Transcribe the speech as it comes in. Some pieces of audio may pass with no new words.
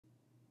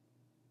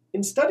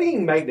In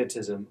studying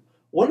magnetism,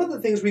 one of the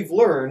things we've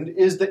learned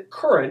is that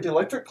current,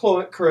 electric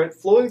current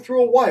flowing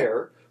through a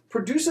wire,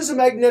 produces a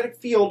magnetic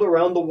field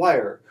around the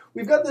wire.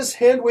 We've got this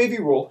hand-wavy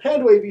rule,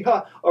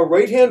 a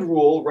right-hand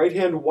rule,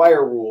 right-hand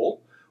wire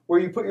rule, where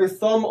you put your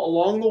thumb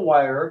along the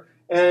wire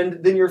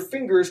and then your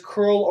fingers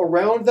curl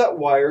around that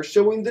wire,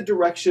 showing the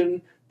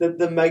direction that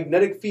the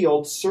magnetic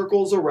field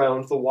circles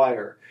around the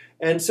wire.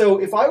 And so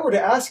if I were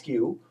to ask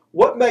you,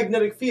 what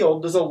magnetic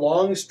field does a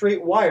long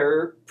straight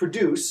wire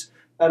produce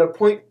at a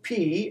point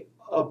P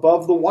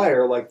above the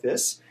wire like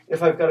this?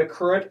 If I've got a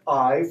current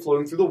I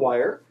flowing through the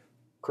wire,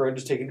 current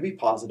is taken to be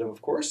positive,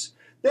 of course,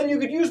 then you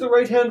could use the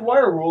right-hand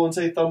wire rule and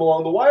say thumb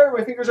along the wire,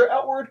 my fingers are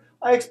outward,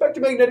 I expect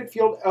a magnetic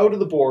field out of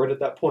the board at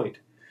that point.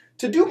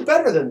 To do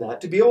better than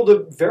that, to be able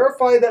to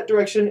verify that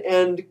direction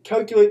and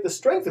calculate the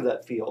strength of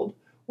that field,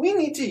 we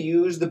need to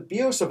use the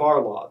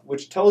Biot-Savart law,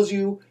 which tells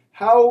you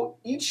how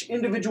each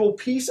individual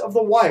piece of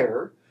the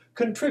wire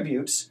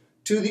contributes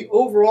to the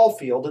overall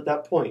field at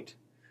that point.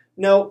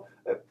 Now,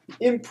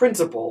 in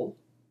principle,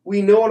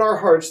 we know in our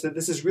hearts that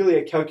this is really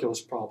a calculus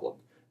problem,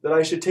 that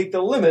I should take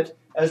the limit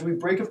as we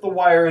break up the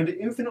wire into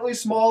infinitely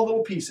small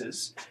little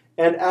pieces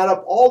and add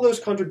up all those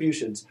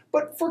contributions.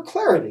 But for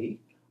clarity,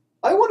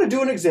 I want to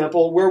do an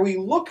example where we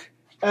look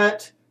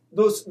at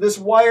this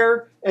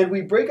wire and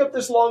we break up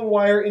this long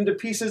wire into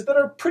pieces that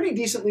are pretty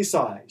decently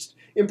sized.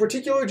 In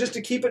particular, just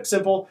to keep it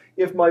simple,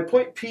 if my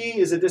point P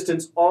is a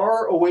distance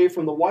r away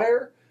from the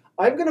wire,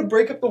 I'm going to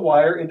break up the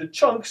wire into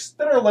chunks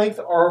that are length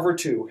r over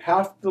 2,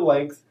 half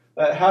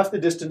the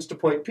distance to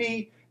point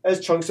P as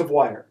chunks of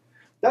wire.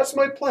 That's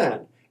my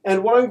plan.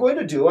 And what I'm going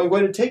to do, I'm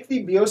going to take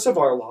the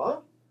Biot-Savart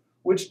law,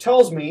 which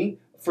tells me,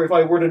 for if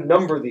I were to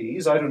number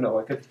these, I don't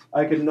know,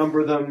 I could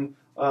number them,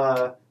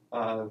 I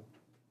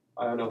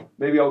don't know,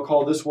 maybe I'll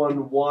call this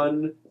one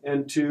 1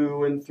 and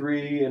 2 and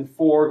 3 and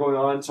 4 going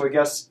on, so I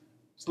guess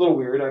it's a little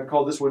weird. I'd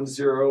call this one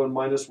 0 and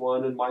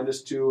 -1 and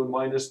 -2 and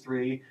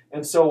 -3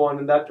 and so on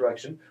in that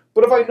direction.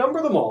 But if I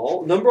number them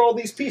all, number all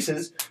these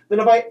pieces, then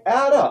if I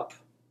add up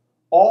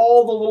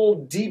all the little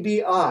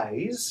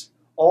dBIs,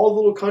 all the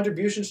little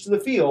contributions to the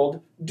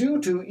field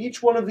due to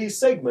each one of these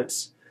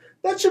segments,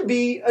 that should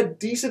be a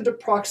decent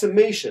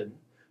approximation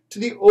to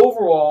the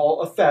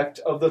overall effect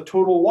of the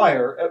total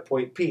wire at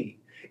point P.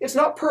 It's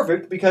not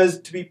perfect because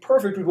to be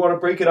perfect we'd want to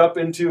break it up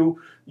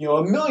into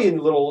a million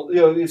little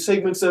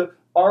segments of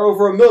r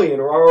over a million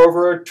or r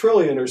over a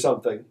trillion or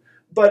something.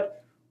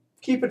 But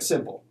keep it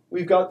simple.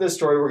 We've got this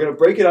story. We're going to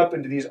break it up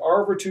into these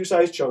r over 2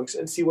 size chunks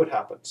and see what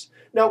happens.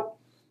 Now,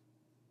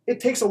 it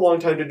takes a long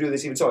time to do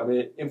this even so. I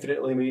mean,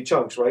 infinitely many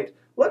chunks, right?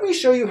 Let me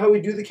show you how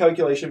we do the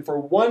calculation for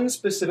one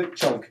specific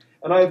chunk.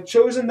 And I have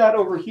chosen that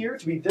over here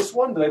to be this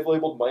one that I've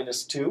labeled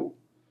 -2.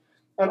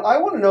 And I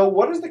want to know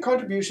what is the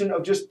contribution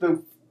of just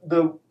the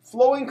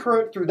flowing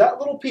current through that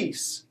little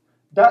piece,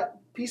 that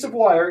piece of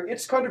wire,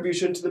 its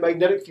contribution to the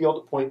magnetic field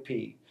at point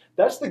P.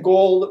 That's the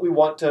goal that we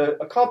want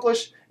to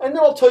accomplish, and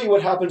then I'll tell you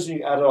what happens when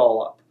you add it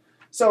all up.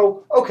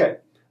 So, okay,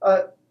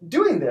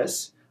 doing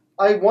this,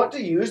 I want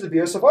to use the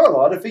Biot-Savart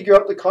law to figure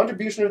out the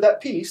contribution of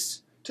that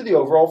piece to the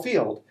overall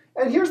field.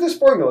 And here's this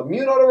formula,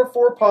 mu naught over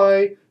 4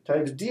 pi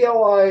times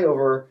dLi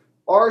over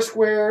r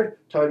squared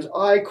times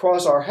I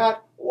cross r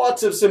hat.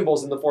 Lots of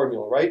symbols in the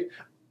formula, right?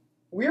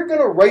 We're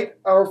going to write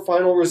our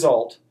final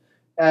result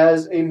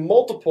as a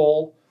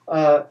multiple.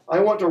 I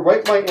want to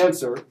write my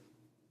answer.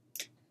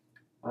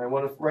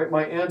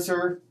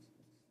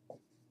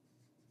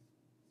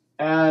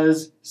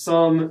 As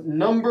some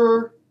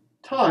number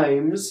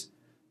times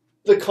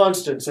the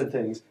constants and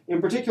things.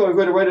 In particular, I'm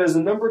going to write it as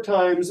a number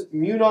times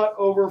mu naught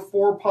over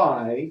 4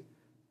 pi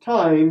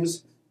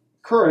times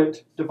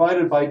current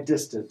divided by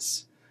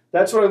distance.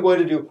 That's what I'm going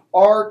to do.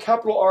 R,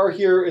 capital R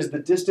here is the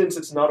distance.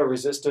 It's not a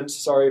resistance.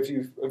 Sorry if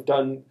you've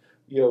done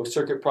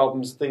circuit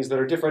problems, things that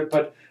are different.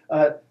 But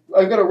I'm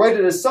going to write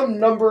it as some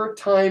number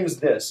times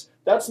this.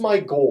 That's my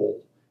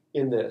goal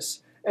in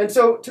this. And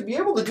so to be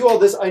able to do all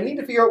this, I need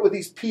to figure out what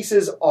these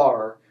pieces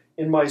are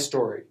in my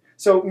story.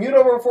 So mu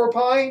naught over 4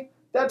 pi,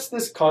 that's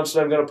this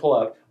constant I'm going to pull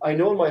out. I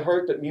know in my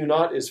heart that mu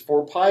naught is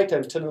 4 pi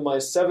times 10 to the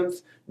minus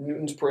 7th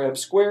newtons per amp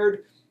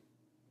squared.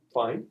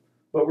 Fine.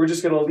 But we're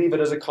just going to leave it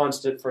as a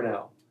constant for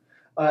now.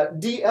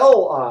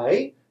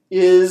 dLi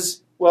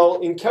is, well,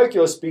 in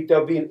calculus speak, that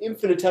would be an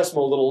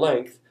infinitesimal little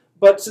length.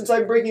 But since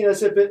I'm breaking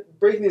this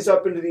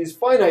up into these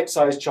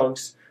finite-sized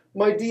chunks,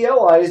 my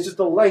dLi is just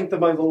the length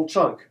of my little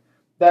chunk.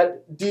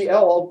 That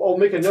dl, I'll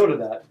make a note of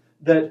that.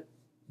 That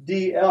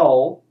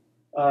dl,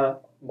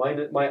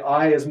 my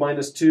I is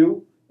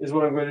 -2, is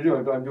what I'm going to do.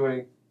 I'm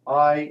doing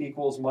I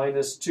equals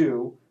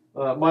 -2.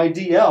 My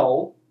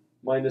dl,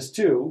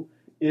 -2,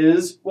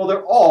 is, well,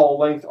 they're all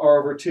length r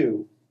over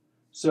 2.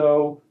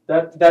 So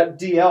that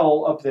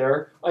dl up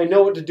there, I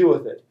know what to do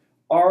with it.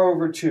 R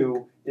over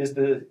 2 is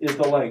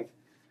the length.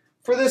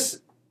 For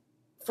this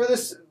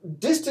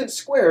distance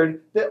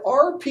squared, the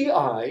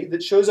RPI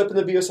that shows up in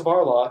the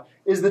Biot-Savart law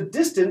is the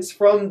distance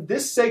from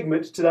this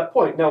segment to that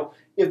point. Now,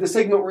 if the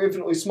segment were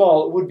infinitely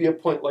small, it would be a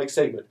point-like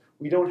segment.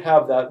 We don't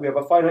have that. We have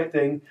a finite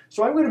thing.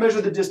 So I'm going to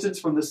measure the distance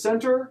from the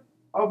center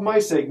of my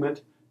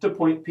segment to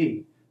point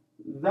P.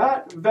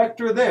 That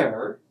vector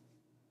there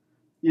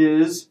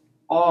is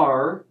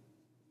r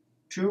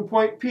to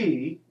point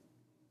P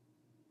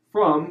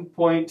from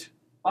point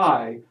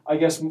I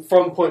guess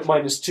from point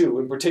 -2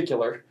 in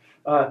particular.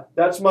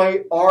 That's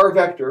my r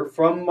vector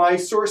from my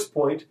source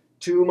point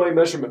to my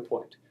measurement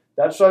point.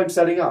 That's what I'm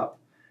setting up.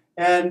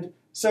 And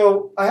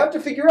so I have to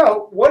figure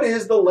out what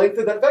is the length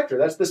of that vector.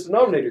 That's this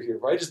denominator here,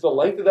 right? Is the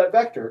length of that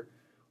vector.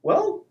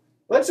 Well,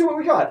 let's see what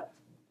we got.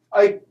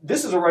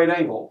 This is a right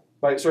angle,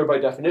 by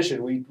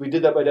definition. We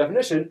did that by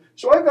definition.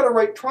 So I've got a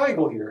right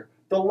triangle here.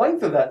 The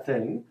length of that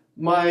thing,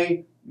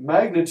 my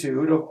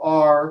magnitude of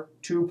r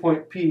to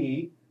point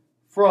P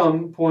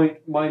from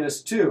point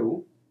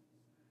 -2,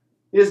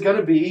 is going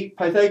to be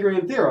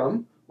Pythagorean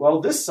theorem.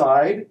 Well, this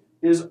side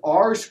is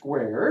r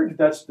squared.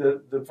 That's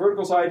the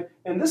vertical side.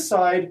 And this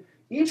side,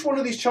 each one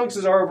of these chunks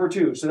is r over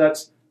 2. So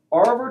that's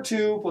r over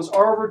 2 plus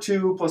r over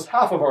 2 plus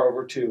half of r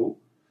over 2.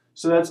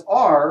 So that's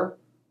r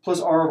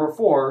plus r over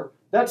 4.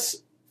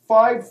 That's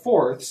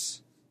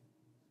 5/4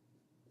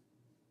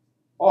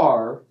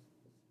 r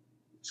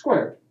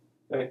squared.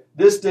 Okay?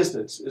 This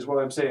distance is what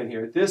I'm saying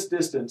here. This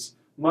distance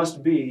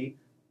must be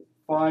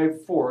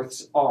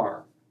 5/4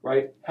 r,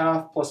 right?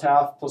 Half plus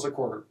a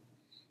quarter.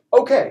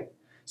 Okay,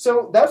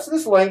 so that's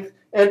this length,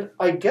 and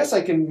I guess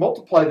I can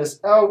multiply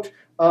this out.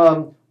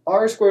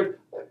 R squared,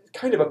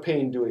 kind of a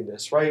pain doing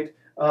this, right?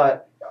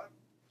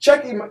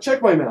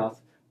 Check my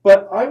math,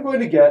 but I'm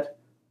going to get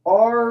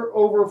r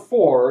over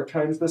 4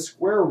 times the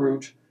square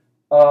root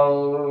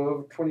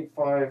of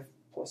 25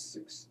 plus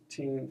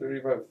 16,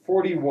 35,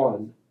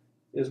 41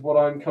 is what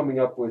I'm coming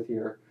up with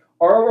here.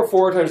 R over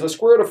 4 times the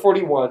square root of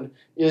 41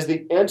 is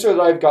the answer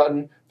that I've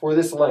gotten for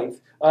this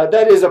length.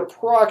 That is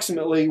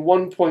approximately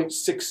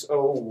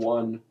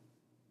 1.601,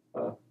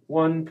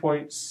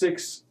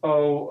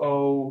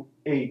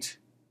 1.6008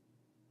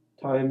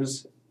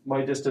 times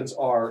my distance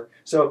r.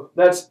 So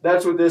that's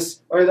what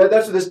this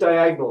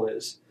diagonal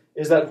is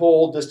that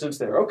whole distance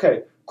there.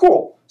 Okay,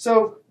 cool.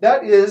 So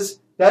that is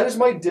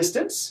my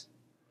distance.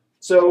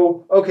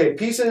 So okay,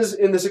 pieces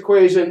in this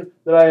equation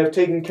that I have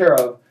taken care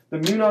of. The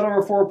mu naught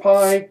over 4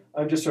 pi,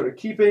 I'm just sort of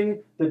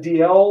keeping. The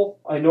dl,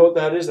 I know what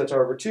that is. That's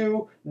r over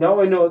 2.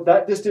 Now I know what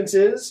that distance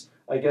is.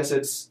 I guess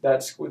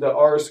that's the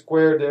r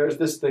squared. There's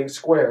this thing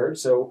squared.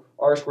 So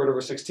r squared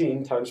over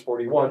 16 times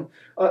 41.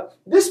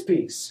 This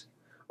piece.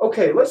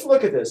 Okay, let's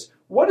look at this.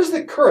 What is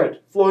the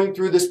current flowing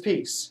through this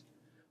piece?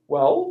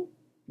 Well,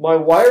 my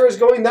wire is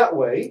going that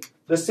way.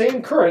 The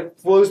same current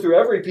flows through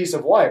every piece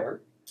of wire.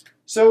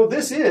 So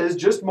this is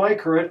just my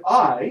current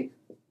I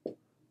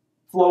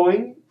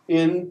flowing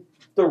in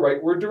the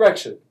rightward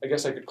direction. I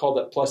guess I could call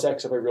that plus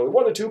x if I really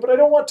wanted to, but I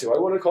don't want to. I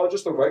want to call it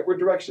just the rightward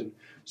direction.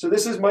 So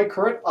this is my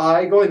current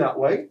I going that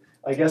way.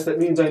 I guess that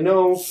means I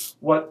know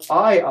what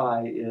I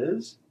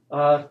is.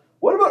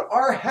 What about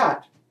r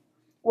hat?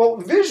 Well,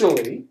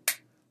 visually,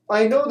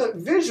 I know that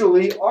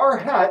visually r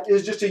hat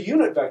is just a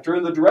unit vector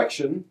in the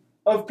direction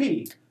of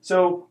P.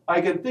 So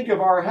I can think of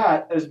r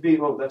hat as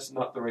being, oh, that's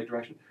not the right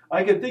direction.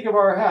 I can think of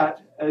r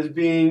hat as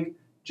being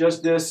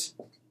just this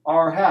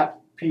r hat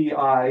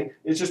pi.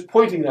 It's just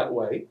pointing that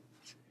way.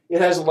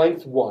 It has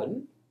length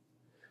 1.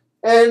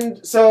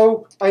 And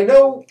so I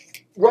know,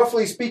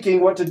 roughly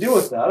speaking, what to do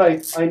with that.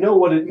 I know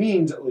what it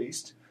means, at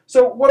least.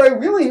 So what I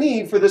really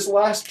need for this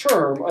last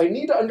term, I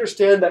need to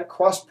understand that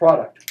cross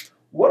product.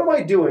 What am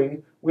I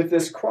doing with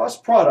this cross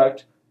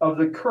product of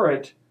the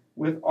current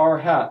with r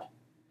hat?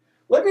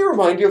 Let me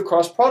remind you of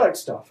cross product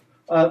stuff.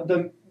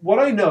 What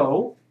I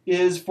know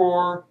is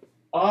for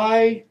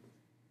I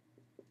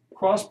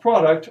cross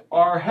product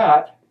r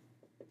hat,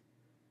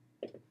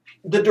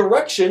 the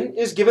direction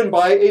is given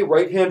by a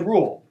right-hand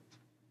rule.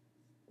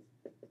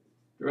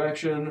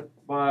 Direction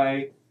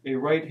by a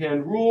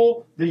right-hand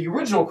rule. The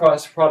original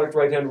cross product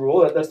right-hand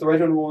rule, that's the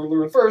right-hand rule we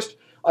learned first.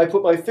 I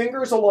put my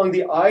fingers along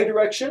the I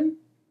direction,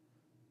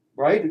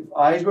 right?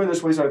 I is going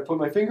this way, so I put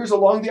my fingers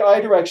along the I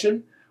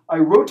direction. I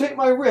rotate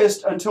my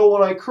wrist until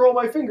when I curl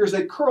my fingers,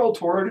 they curl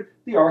toward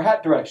the r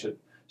hat direction.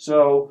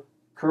 So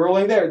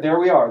curling there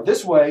we are,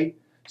 this way.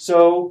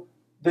 So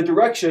the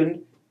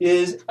direction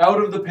is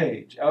out of the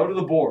page, out of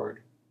the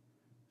board.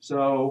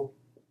 So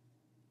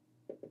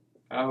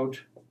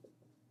out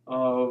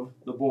of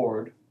the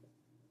board.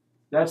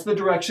 That's the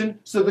direction.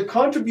 So the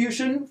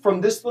contribution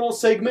from this little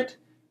segment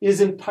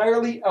is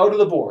entirely out of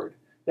the board.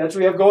 That's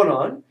what we have going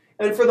on.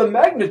 And for the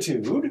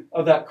magnitude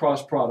of that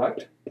cross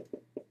product,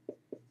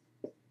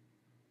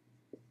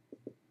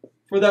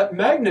 for that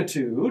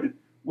magnitude,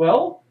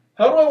 well,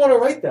 how do I want to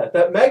write that?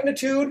 That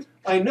magnitude,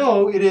 I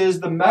know it is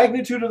the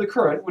magnitude of the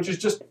current, which is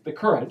just the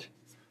current,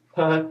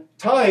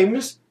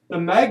 times the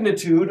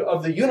magnitude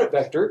of the unit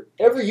vector.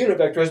 Every unit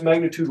vector has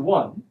magnitude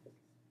 1,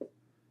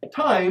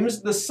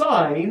 times the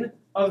sine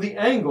of the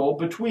angle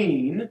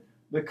between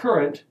the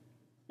current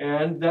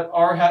and that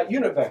r hat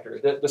unit vector,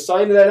 the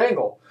sine of that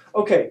angle.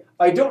 Okay,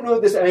 I don't know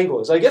what this angle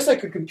is. I guess I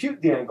could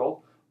compute the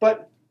angle,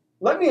 but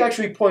let me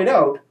actually point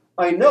out,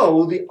 I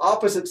know the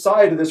opposite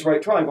side of this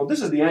right triangle.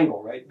 This is the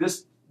angle, right?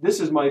 This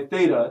is my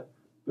theta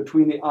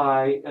between the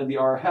I and the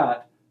r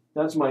hat.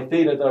 That's my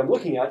theta that I'm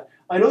looking at.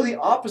 I know the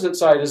opposite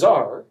side is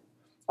r.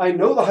 I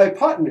know the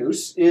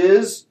hypotenuse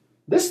is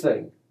this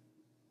thing.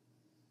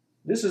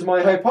 This is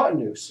my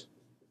hypotenuse.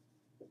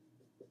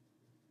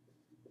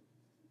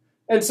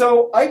 And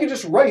so I can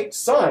just write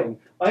sine.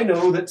 I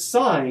know that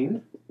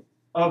sine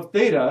of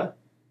theta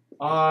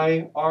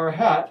I r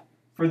hat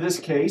for this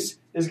case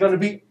is going to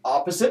be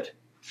opposite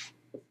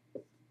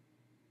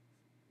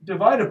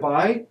divided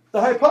by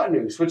the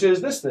hypotenuse, which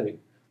is this thing,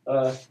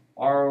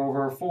 r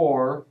over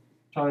 4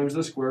 times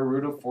the square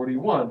root of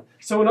 41.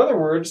 So in other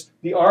words,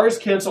 the r's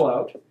cancel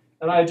out,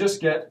 and I just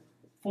get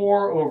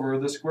 4 over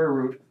the square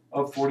root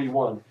of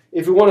 41.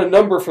 If you want a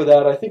number for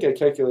that, I think I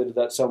calculated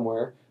that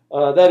somewhere.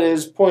 That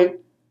is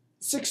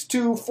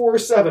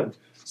 0.6247.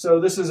 So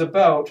this is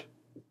about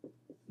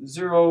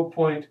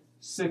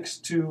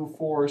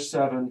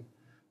 0.6247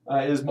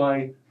 is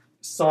my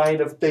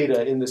sine of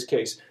theta in this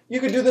case. You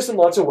could do this in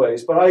lots of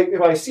ways, but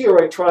if I see a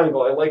right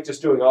triangle, I like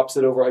just doing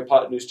opposite over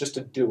hypotenuse just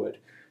to do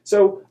it.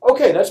 So,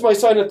 okay, that's my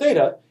sine of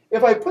theta.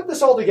 If I put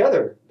this all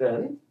together,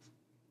 then,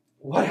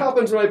 what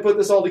happens when I put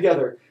this all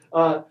together?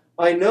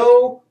 I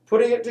know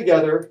putting it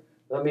together,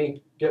 let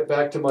me get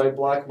back to my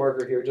black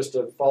marker here just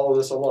to follow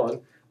this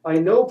along. I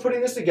know putting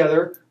this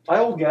together,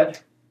 I will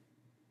get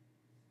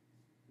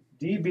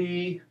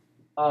dbi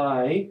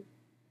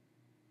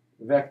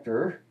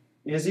vector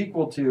is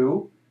equal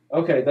to,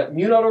 okay, that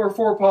mu naught over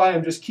 4 pi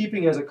I'm just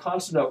keeping as a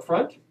constant up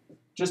front,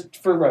 just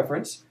for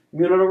reference.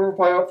 Mu naught over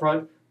pi up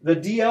front. The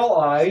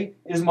dli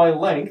is my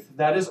length.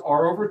 That is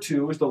r over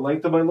 2 is the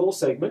length of my little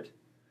segment.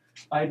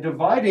 I'm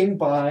dividing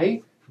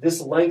by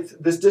this length,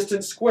 this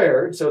distance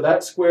squared. So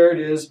that squared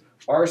is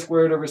r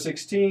squared over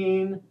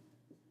 16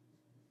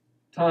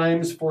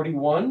 times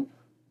 41.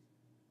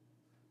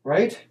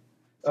 Right?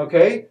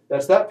 Okay,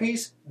 that's that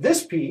piece.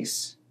 This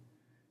piece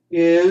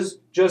is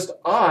just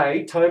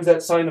I times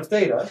that sine of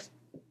theta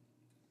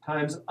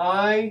times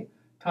I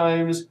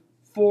times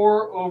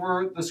 4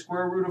 over the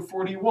square root of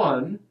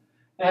 41.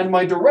 And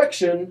my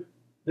direction,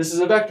 this is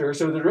a vector,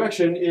 so the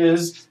direction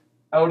is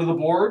out of the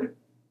board.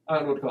 I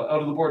don't know what to call it,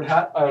 out of the board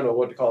hat. I don't know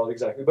what to call it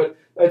exactly, but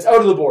it's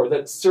out of the board.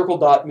 That circle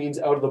dot means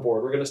out of the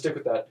board. We're going to stick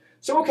with that.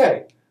 So,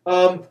 okay,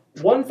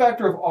 one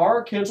factor of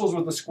r cancels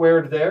with the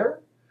squared there.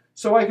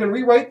 So I can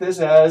rewrite this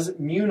as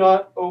mu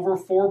naught over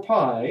 4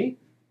 pi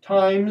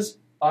times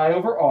I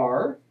over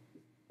r.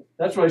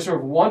 That's what I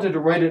sort of wanted to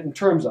write it in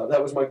terms of.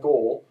 That was my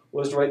goal,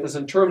 was to write this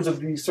in terms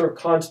of these sort of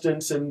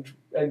constants and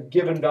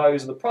given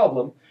values of the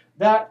problem.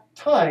 That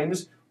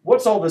times,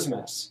 what's all this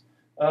mess?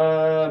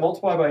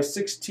 Multiply by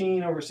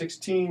 16 over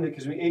 16, that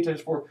gives me 8 times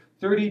 4,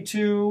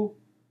 32.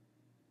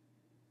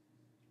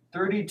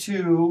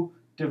 32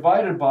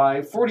 divided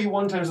by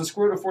 41 times the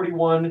square root of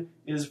 41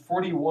 is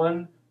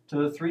 41 to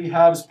the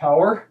 3/2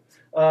 power.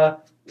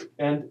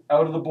 And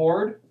out of the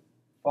board,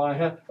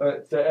 out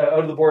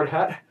of the board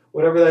hat,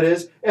 whatever that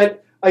is. And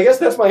I guess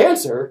that's my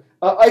answer.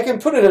 I can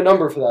put in a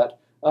number for that.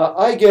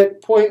 I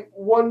get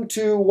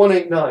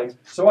 0.12189.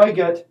 So I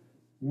get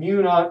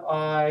mu naught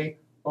I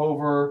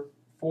over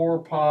 4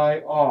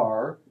 pi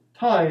r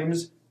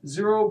times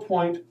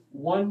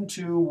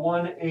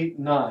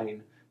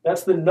 0.12189.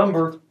 That's the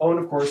number, oh, and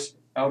of course,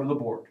 out of the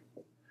board.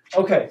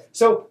 Okay,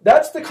 so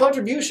that's the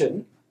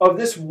contribution of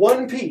this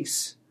one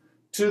piece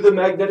to the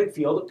magnetic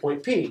field at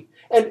point P.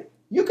 And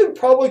you can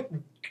probably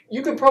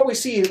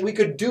see we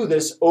could do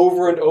this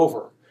over and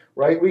over,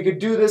 right? We could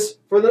do this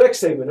for the next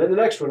segment, and the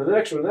next one, and the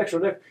next one, and the next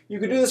one. You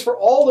could do this for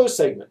all those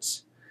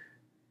segments.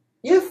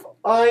 If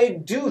I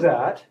do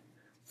that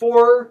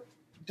for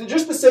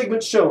just the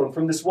segments shown,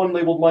 from this one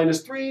labeled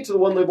 -3 to the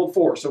one labeled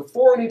 4, so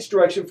 4 in each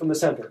direction from the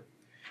center.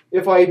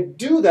 If I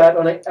do that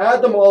and I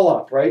add them all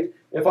up, right?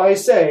 If I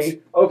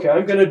say, okay,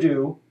 I'm going to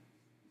do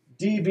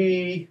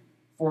dB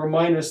for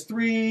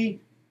 -3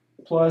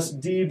 plus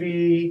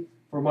dB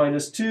for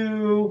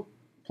 -2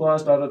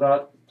 plus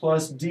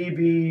plus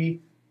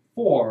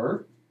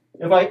dB4,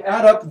 if I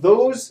add up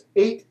those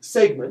 8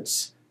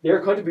 segments, their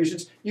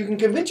contributions, you can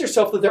convince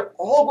yourself that they're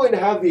all going to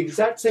have the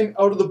exact same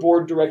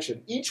out-of-the-board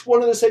direction. Each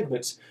one of the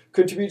segments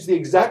contributes the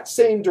exact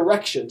same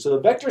direction, so the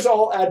vectors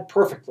all add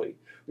perfectly.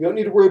 We don't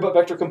need to worry about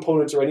vector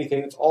components or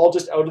anything. It's all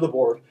just out of the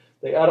board.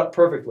 They add up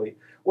perfectly.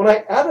 When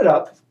I add it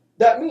up,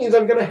 that means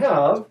I'm going to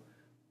have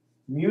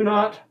mu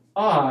naught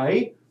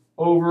I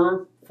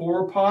over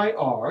 4 pi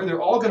r.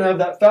 They're all going to have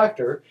that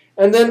factor.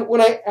 And then when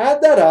I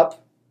add that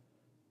up,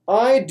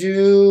 I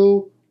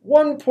do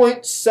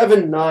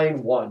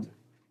 1.791.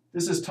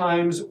 This is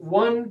times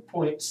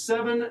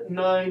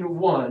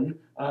 1.791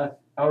 out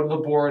of the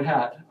board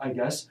hat, I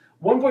guess.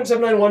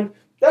 1.791,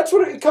 that's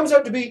what it comes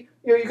out to be.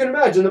 You know, you can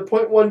imagine the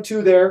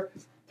 0.12 there.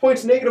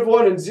 Points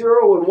 -1 and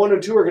 0 and 1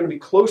 and 2 are going to be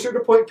closer to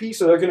point P,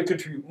 so they're going to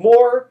contribute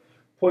more.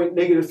 Point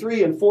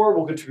 -3 and 4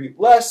 will contribute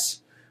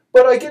less.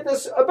 But I get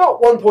this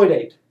about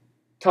 1.8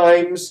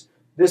 times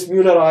this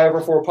mu naught I over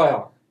 4 pi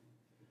r.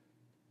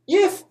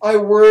 If I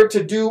were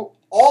to do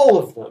all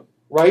of them,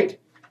 right?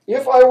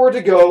 If I were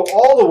to go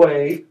all the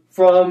way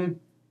from,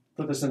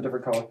 put this in a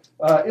different color.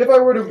 If I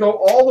were to go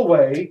all the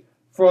way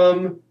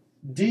from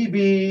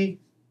dB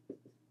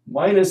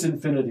minus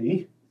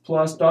infinity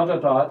plus dot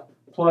dot dot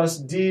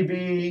plus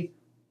dB,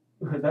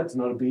 that's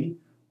not a B,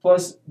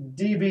 plus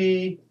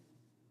dB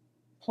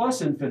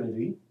plus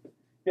infinity.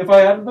 If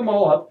I added them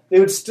all up, they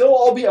would still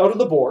all be out of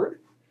the board.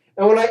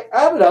 And when I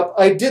added up,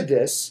 I did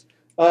this.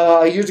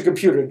 I used a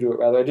computer to do it,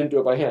 rather. I didn't do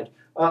it by hand.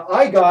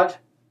 I got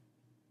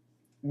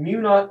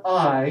mu naught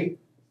I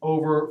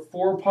over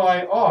 4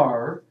 pi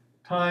r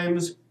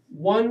times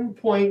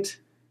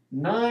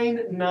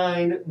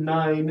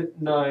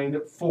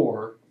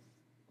 1.99994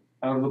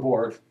 out of the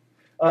board.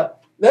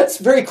 That's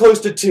very close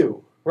to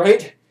 2,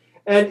 right?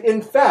 And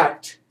in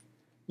fact,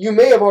 you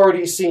may have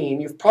already seen,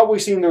 you've probably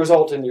seen the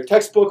result in your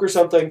textbook or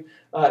something,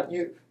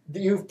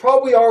 you've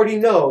probably already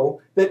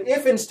know that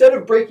if instead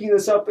of breaking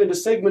this up into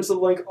segments of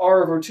length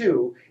r over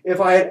 2,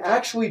 if I had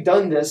actually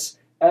done this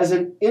as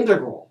an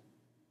integral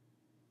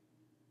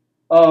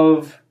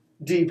of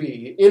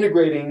dB,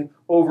 integrating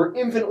over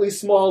infinitely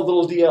small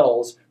little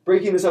dLs,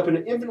 breaking this up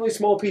into infinitely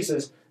small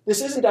pieces,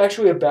 this isn't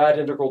actually a bad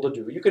integral to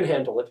do. You can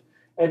handle it.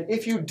 And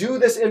if you do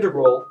this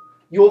integral,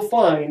 you'll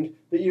find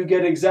that you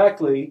get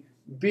exactly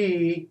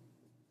b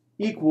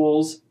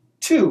equals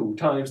 2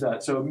 times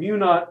that. So mu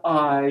naught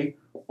I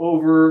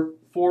over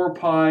 4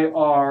 pi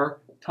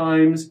r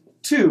times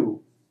 2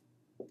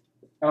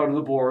 out of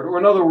the board. Or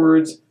in other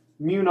words,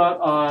 mu naught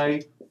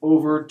I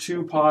over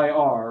 2 pi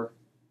r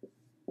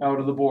out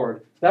of the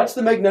board. That's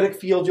the magnetic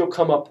field you'll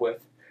come up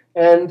with.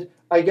 And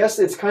I guess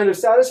it's kind of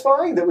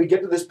satisfying that we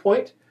get to this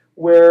point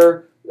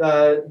where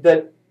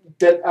that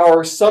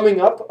our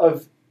summing up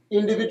of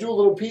individual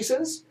little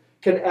pieces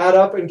can add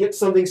up and get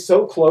something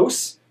so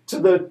close to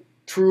the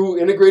true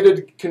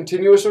integrated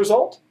continuous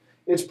result.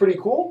 It's pretty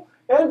cool.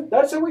 And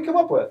that's how we come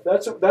up with.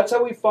 That's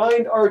how we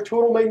find our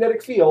total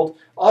magnetic field.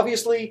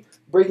 Obviously,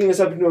 breaking this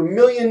up into a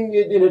million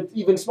in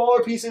even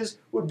smaller pieces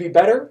would be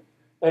better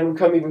and would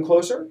come even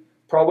closer.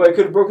 Probably I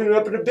could have broken it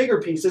up into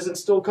bigger pieces and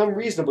still come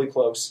reasonably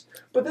close.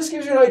 But this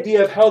gives you an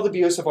idea of how the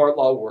Biot-Savart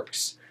law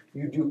works.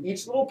 You do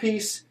each little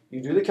piece,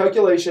 you do the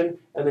calculation,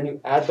 and then you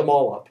add them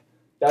all up.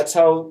 That's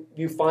how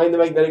you find the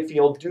magnetic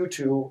field due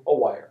to a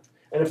wire.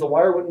 And if the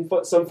wire went in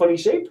some funny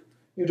shape,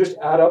 you just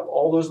add up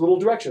all those little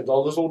directions,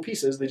 all those little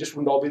pieces. They just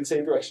wouldn't all be the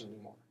same direction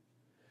anymore.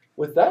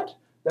 With that,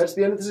 that's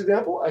the end of this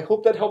example. I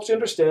hope that helps you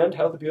understand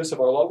how the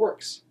Biot-Savart law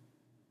works.